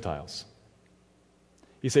saving Gentiles.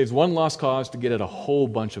 He saves one lost cause to get at a whole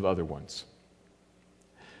bunch of other ones.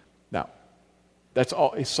 Now, that's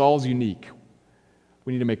all. Saul's unique.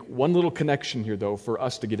 We need to make one little connection here, though, for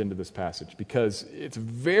us to get into this passage, because it's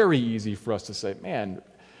very easy for us to say, man,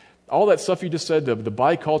 all that stuff you just said, the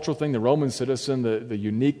bicultural thing, the Roman citizen, the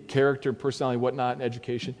unique character, personality, whatnot, and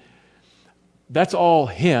education, that's all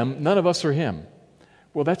him. None of us are him.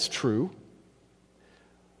 Well, that's true.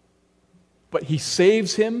 But he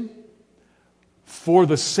saves him for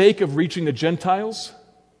the sake of reaching the Gentiles.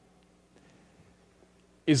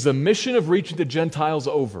 Is the mission of reaching the Gentiles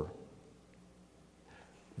over?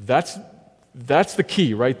 That's the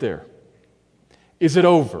key right there. Is it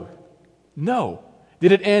over? No.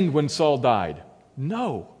 Did it end when Saul died?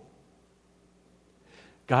 No.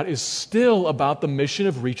 God is still about the mission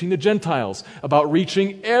of reaching the Gentiles, about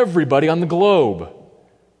reaching everybody on the globe.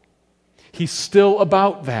 He's still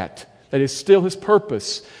about that. That is still his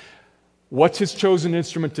purpose. What's his chosen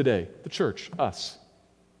instrument today? The church, us.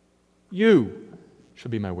 You shall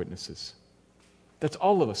be my witnesses. That's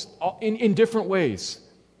all of us, in different ways.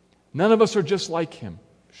 None of us are just like him,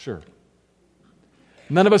 sure.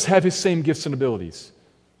 None of us have his same gifts and abilities.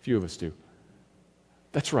 Few of us do.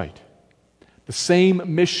 That's right. The same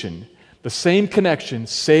mission, the same connection,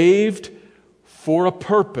 saved for a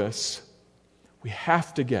purpose, we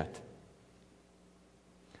have to get.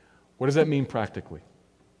 What does that mean practically?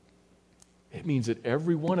 It means that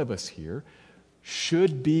every one of us here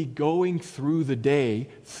should be going through the day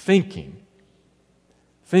thinking.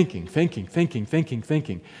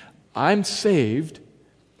 I'm saved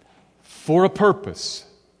for a purpose.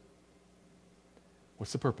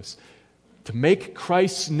 What's the purpose? To make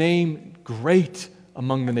Christ's name great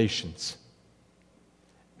among the nations.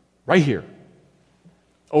 Right here,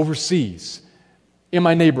 overseas, in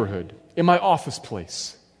my neighborhood, in my office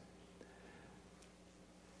place.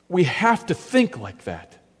 We have to think like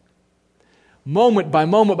that. Moment by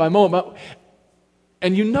moment by moment.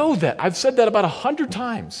 And you know that. I've said that about 100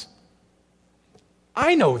 times.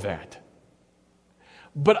 I know that.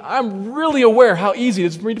 But I'm really aware how easy it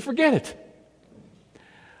is for me to forget it.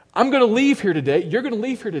 I'm going to leave here today. You're going to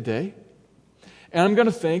leave here today. And I'm going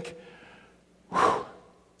to think,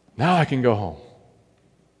 now I can go home.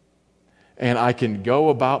 And I can go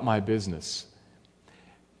about my business.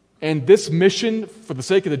 And this mission, for the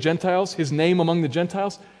sake of the Gentiles, his name among the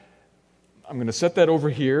Gentiles, I'm going to set that over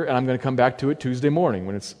here, and I'm going to come back to it Tuesday morning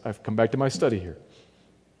when I've come back to my study here.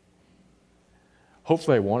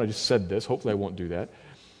 Hopefully I won't. I just said this. Hopefully I won't do that.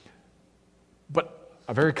 But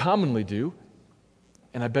I very commonly do,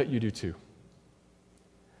 and I bet you do too.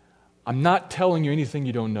 I'm not telling you anything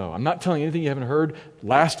you don't know. I'm not telling you anything you haven't heard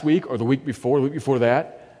last week or the week before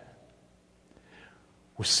that.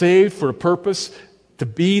 We're saved for a purpose, to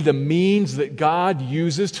be the means that God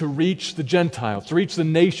uses to reach the Gentiles, to reach the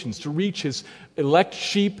nations, to reach his elect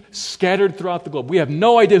sheep scattered throughout the globe. We have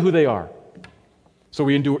no idea who they are, so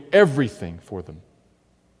we endure everything for them.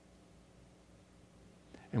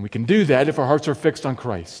 And we can do that if our hearts are fixed on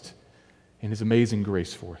Christ and his amazing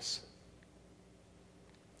grace for us.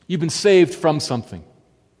 You've been saved from something.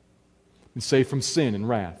 You've been saved from sin and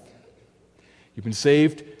wrath. You've been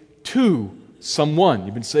saved to someone.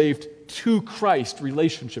 You've been saved to Christ,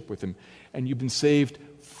 relationship with him. And you've been saved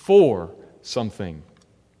for something.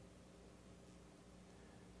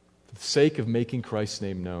 For the sake of making Christ's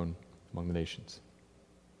name known among the nations.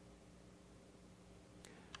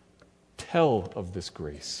 Tell of this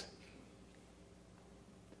grace.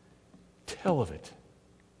 Tell of it.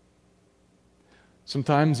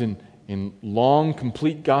 Sometimes in long,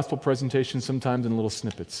 complete gospel presentations, sometimes in little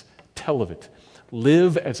snippets. Tell of it.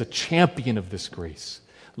 Live as a champion of this grace.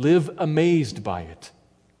 Live amazed by it.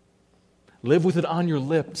 Live with it on your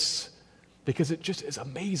lips, because it just is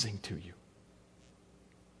amazing to you.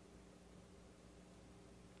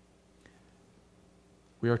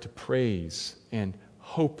 We are to praise and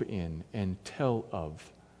hope in and tell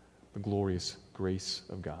of the glorious grace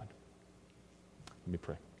of God. Let me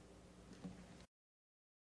pray.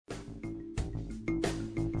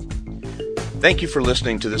 Thank you for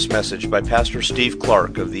listening to this message by Pastor Steve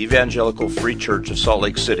Clark of the Evangelical Free Church of Salt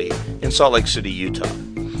Lake City in Salt Lake City, Utah.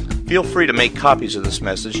 Feel free to make copies of this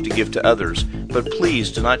message to give to others, but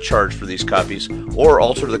please do not charge for these copies or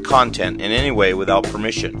alter the content in any way without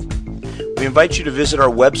permission. We invite you to visit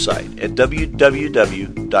our website at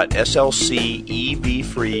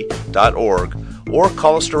www.slcevfree.org or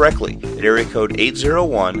call us directly at area code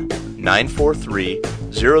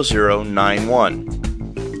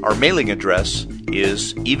 801-943-0091. Our mailing address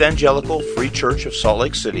is Evangelical Free Church of Salt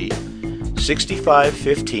Lake City,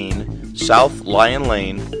 6515 South Lion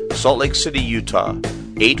Lane, Salt Lake City, Utah,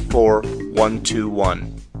 84121.